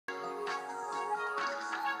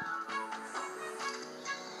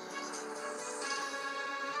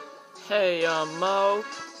Hey, Mo.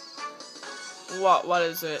 What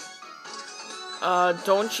is it?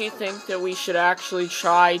 Don't you think that we should actually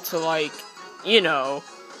try to, like,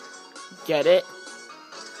 get it?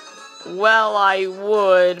 Well, I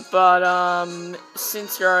would, but,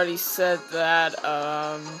 since you already said that,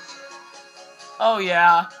 oh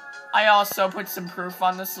yeah, I also put some proof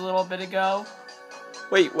on this a little bit ago.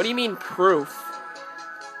 Wait, what do you mean, proof?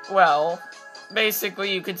 Well,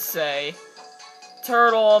 basically you could say,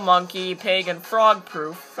 turtle, monkey, pig, and frog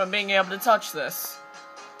proof from being able to touch this.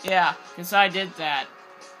 Yeah, because I did that.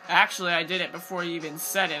 Actually, I did it before you even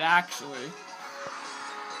said it, actually.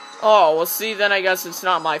 Oh, well see, then I guess it's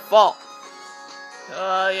not my fault.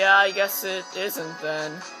 Yeah, I guess it isn't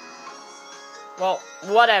then. Well,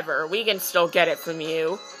 whatever, we can still get it from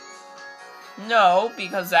you. No,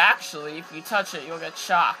 because actually, if you touch it, you'll get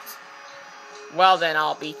shocked. Well then,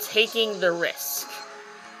 I'll be taking the risk.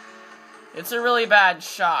 It's a really bad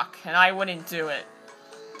shock, and I wouldn't do it.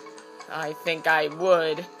 I think I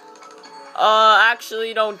would.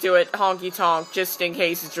 Actually, don't do it, honky tonk, just in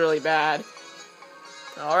case it's really bad.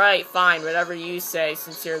 Alright, fine, whatever you say,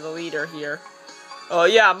 since you're the leader here.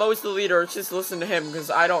 Yeah, Mo's the leader, just listen to him, because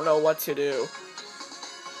I don't know what to do.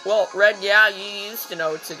 Well, Red, yeah, you used to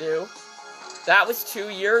know what to do. That was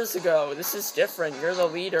 2 years ago. This is different. You're the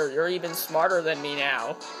leader. You're even smarter than me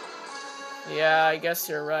now. Yeah, I guess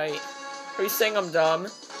you're right. Are you saying I'm dumb?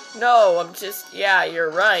 No, I'm just... Yeah,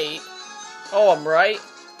 you're right. Oh, I'm right?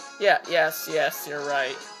 Yeah, yes, you're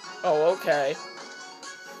right. Oh, okay.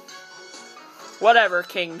 Whatever,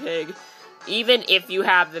 King Pig. Even if you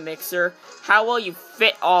have the mixer, how will you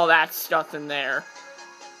fit all that stuff in there?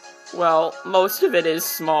 Well, most of it is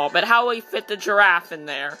small, but how will you fit the giraffe in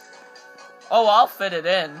there? Oh, I'll fit it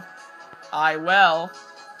in. I will.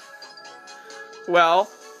 Well,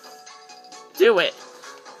 do it.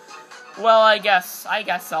 Well, I guess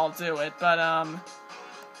I'll do it, but,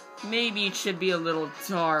 maybe it should be a little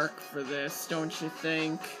dark for this, don't you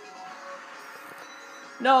think?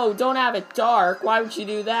 No, don't have it dark. Why would you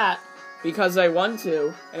do that? Because I want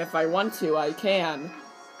to, and if I want to, I can.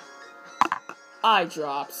 Eye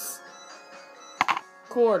drops.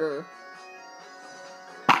 Quarter.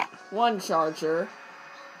 One charger.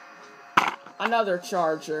 Another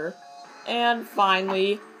charger. And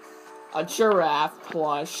finally, a giraffe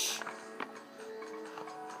plush.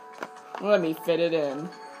 Let me fit it in.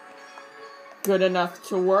 Good enough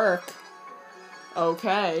to work.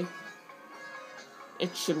 Okay.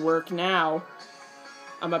 It should work now.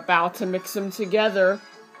 I'm about to mix them together.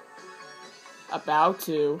 About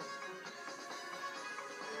to.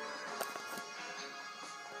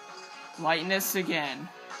 Lighten this again.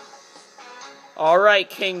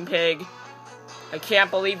 Alright, King Pig. I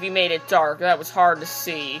can't believe you made it dark. That was hard to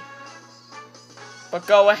see. But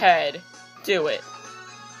go ahead. Do it.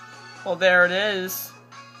 Well, there it is.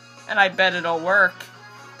 And I bet it'll work.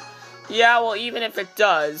 Yeah, well, even if it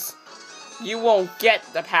does, you won't get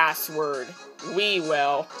the password. We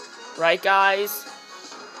will. Right, guys?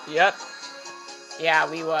 Yep. Yeah,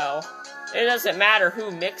 we will. It doesn't matter who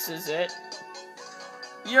mixes it.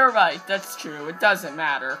 You're right, that's true. It doesn't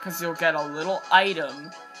matter, because you'll get a little item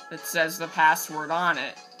that says the password on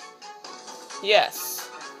it. Yes.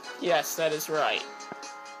 Yes, that is right.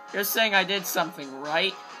 You're saying I did something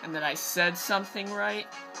right, and that I said something right?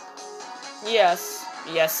 Yes.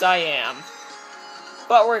 Yes, I am.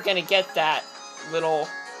 But we're gonna get that little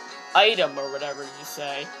item, or whatever you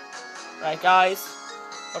say. Right, guys?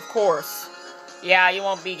 Of course. Yeah, you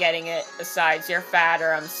won't be getting it. Besides, you're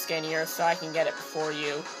fatter, I'm skinnier, so I can get it before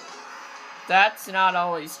you. That's not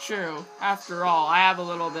always true. After all, I have a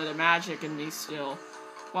little bit of magic in me still.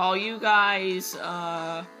 While you guys,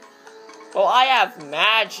 well, I have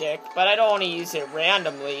magic, but I don't want to use it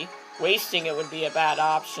randomly. Wasting it would be a bad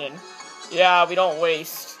option. Yeah, we don't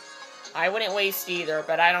waste. I wouldn't waste either,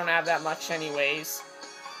 but I don't have that much anyways.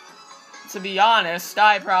 To be honest,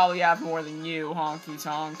 I probably have more than you, honky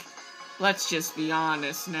tonk. Let's just be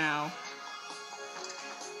honest now.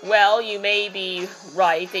 Well, you may be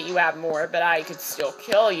right that you have more, but I could still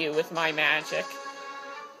kill you with my magic.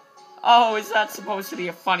 Oh, is that supposed to be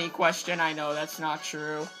a funny question? I know that's not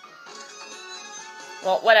true.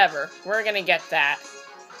 Well, whatever. We're gonna get that.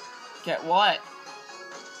 Get what?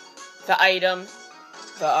 The item.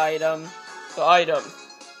 The item. The item.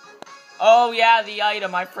 Oh, yeah, the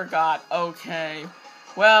item. I forgot. Okay.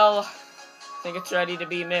 Well, I think it's ready to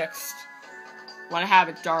be mixed. Want to have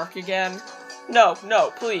it dark again? No,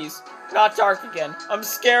 please. Not dark again. I'm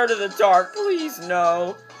scared of the dark. Please,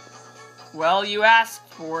 no. Well, you asked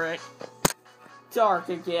for it. Dark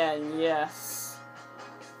again, yes.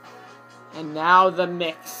 And now the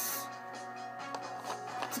mix.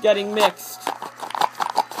 It's getting mixed.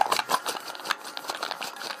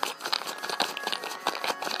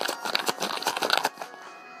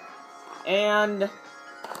 And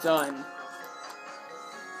done.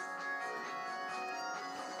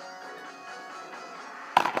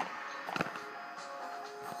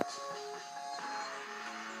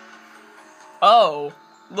 Oh,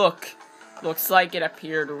 look. Looks like it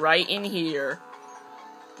appeared right in here.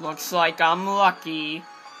 Looks like I'm lucky.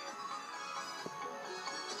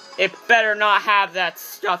 It better not have that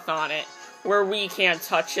stuff on it, where we can't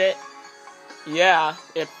touch it. Yeah,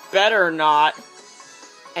 it better not.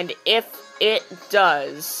 And if it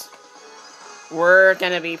does, we're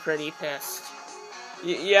gonna be pretty pissed.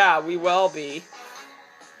 Yeah, we will be.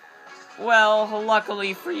 Well,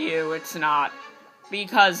 luckily for you, it's not.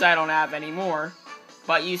 Because I don't have any more.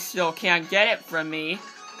 But you still can't get it from me.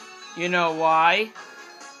 You know why?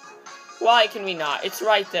 Why can we not? It's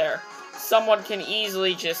right there. Someone can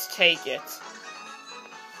easily just take it.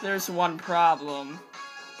 There's one problem.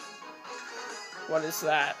 What is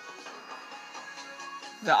that?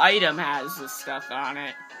 The item has this stuff on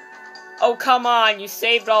it. Oh, come on, you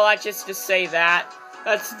saved all that just to say that?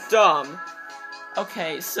 That's dumb.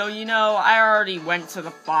 Okay, so you know, I already went to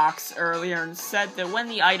the box earlier and said that when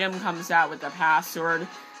the item comes out with the password,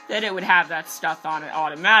 that it would have that stuff on it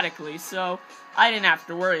automatically, so I didn't have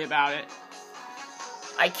to worry about it.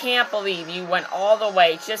 I can't believe you went all the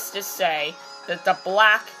way just to say that the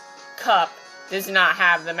black cup does not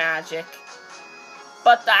have the magic,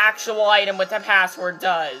 but the actual item with the password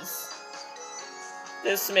does.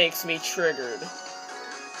 This makes me triggered.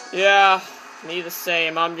 Yeah, me the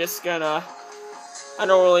same. I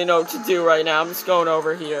don't really know what to do right now. I'm just going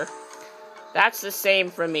over here. That's the same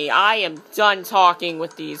for me. I am done talking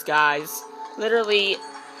with these guys. Literally,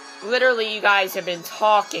 you guys have been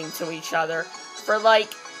talking to each other for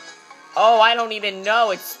like, oh, I don't even know.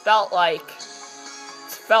 It's felt like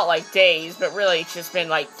days, but really it's just been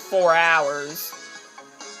like 4 hours.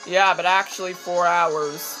 Yeah, but actually 4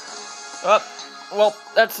 hours. Oh, well,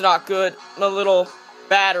 that's not good. The little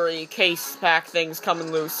battery case pack thing's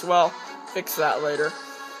coming loose. Well, fix that later.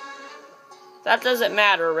 That doesn't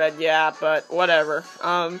matter, Red, yeah, but whatever.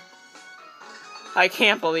 I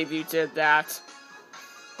can't believe you did that.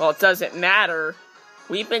 Well, it doesn't matter.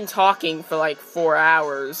 We've been talking for like 4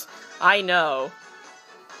 hours. I know.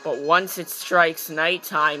 But once it strikes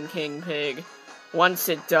nighttime, King Pig, once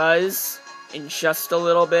it does, in just a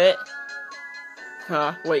little bit.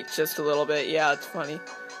 Wait, just a little bit. Yeah, it's funny.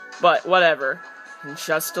 But whatever. In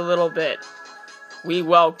just a little bit. We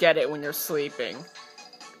won't get it when you're sleeping.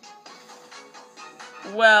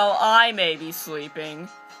 Well, I may be sleeping,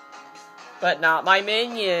 but not my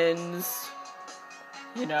minions.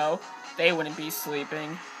 You know, they wouldn't be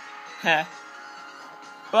sleeping. Heh.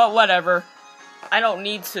 But whatever. I don't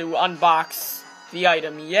need to unbox the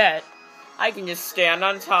item yet. I can just stand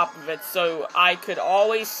on top of it so I could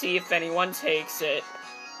always see if anyone takes it.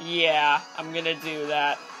 Yeah, I'm gonna do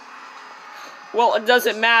that. Well, it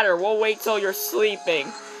doesn't matter. We'll wait till you're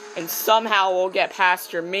sleeping, and somehow we'll get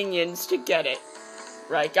past your minions to get it.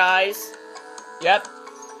 Right, guys? Yep.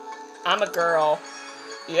 I'm a girl.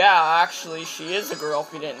 Yeah, actually, she is a girl,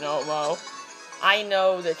 if you didn't know, Mo. I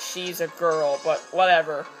know that she's a girl, but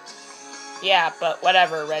whatever. Yeah, but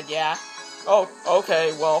whatever, Red, yeah. Oh,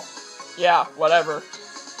 okay, well, yeah, whatever.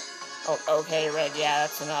 Oh, okay, Red, yeah,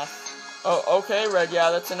 that's enough. Oh, okay, Red, yeah,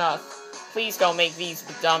 that's enough. Please don't make these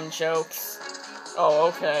dumb jokes. Oh,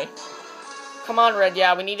 okay. Come on, Red,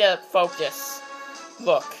 yeah, we need to focus.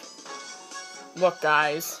 Look. Look,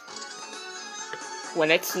 guys. When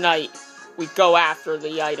it's night, we go after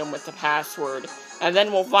the item with the password. And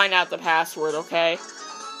then we'll find out the password, okay?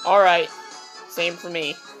 Alright. Same for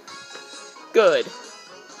me. Good.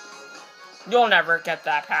 You'll never get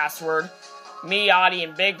that password. Me, Audie,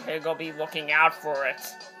 and Big Pig will be looking out for it.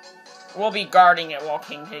 We'll be guarding it while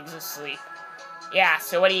King Pig's asleep. Yeah,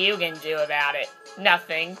 so what are you gonna do about it?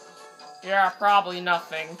 Nothing. Yeah, probably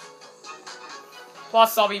nothing.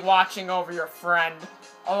 Plus, I'll be watching over your friend,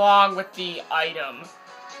 along with the item.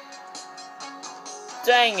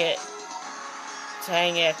 Dang it.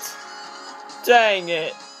 Dang it. Dang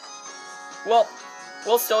it. Well,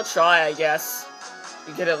 we'll still try, I guess.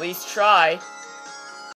 We could at least try.